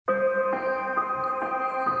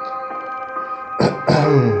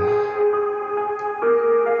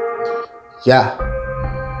Yeah.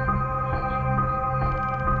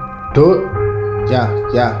 Dud. Yeah.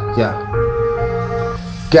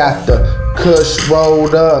 Got the kush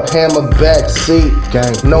rolled up, hammer back seat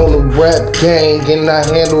gang. Known to rap gang and I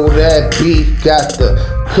handle that beef. Got the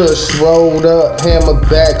kush rolled up, hammer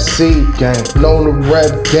back seat gang. Known to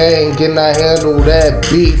rap gang and I handle that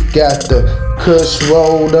beef. Got the kush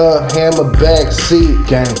rolled up, hammer back seat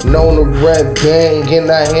gang. Known to rap gang and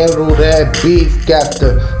I handle that beef. Got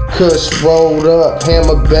the kush rolled up,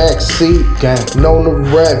 hammer back seat gang. Known to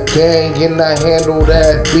rap gang and I handle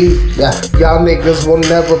that beef. Yeah. Y'all niggas will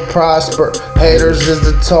never prosper. Haters is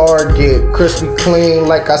the target. Crispy clean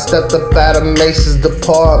like I stepped up out of Mace's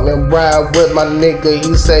department. Ride with my nigga,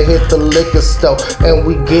 he say hit the liquor store. And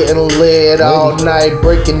we getting lit all night,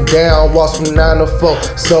 breaking down walls from 9 to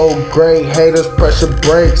 4. So great, haters pressure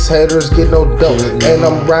breaks, haters get no dough. And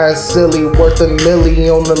I'm riding silly, worth a million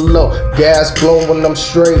on the low. Gas blowing, I'm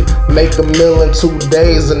straight. Make a meal in 2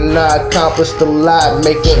 days and I accomplished a lot.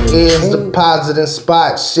 Making ends, depositing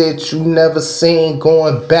spots, shit you never seen.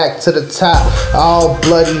 Going back to the top, all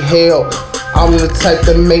bloody hell. I'm the type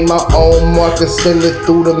that make my own mark and send it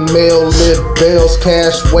through the mail. Live bills,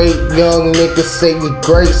 cash weight, young niggas say you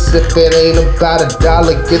grace. If it ain't about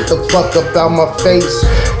 $1, get the fuck up out my face.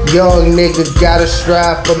 Young nigga gotta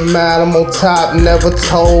strive for mine, I'm on top, never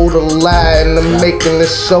told a lie. And I'm making the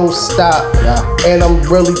show stop. And I'm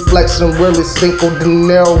really flexing, really Cinco de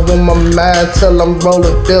Niro on my mind till I'm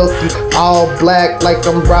rolling filthy. All black like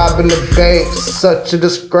I'm robbing the bank. Such a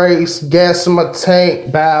disgrace, gas in my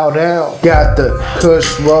tank, bow down. Got the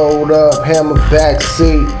kush rolled up, hammer back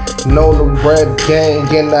seat. Know the rap gang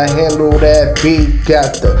and I handle that beat.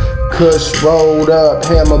 Got the kush rolled up,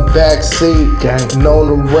 hammer back seat gang. Know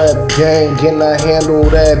the rap gang and I handle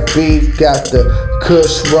that beef. Got the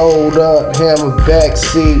kush rolled up, hammer back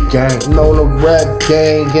seat gang. Know the rap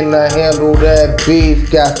gang and I handle that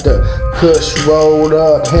beef. Got the kush rolled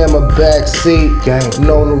up, hammer back seat gang.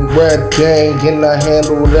 Know the rap gang and I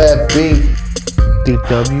handle that beef.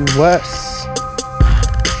 DWS.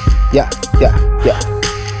 Yeah.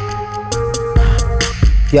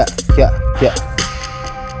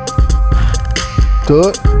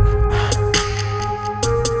 Dud.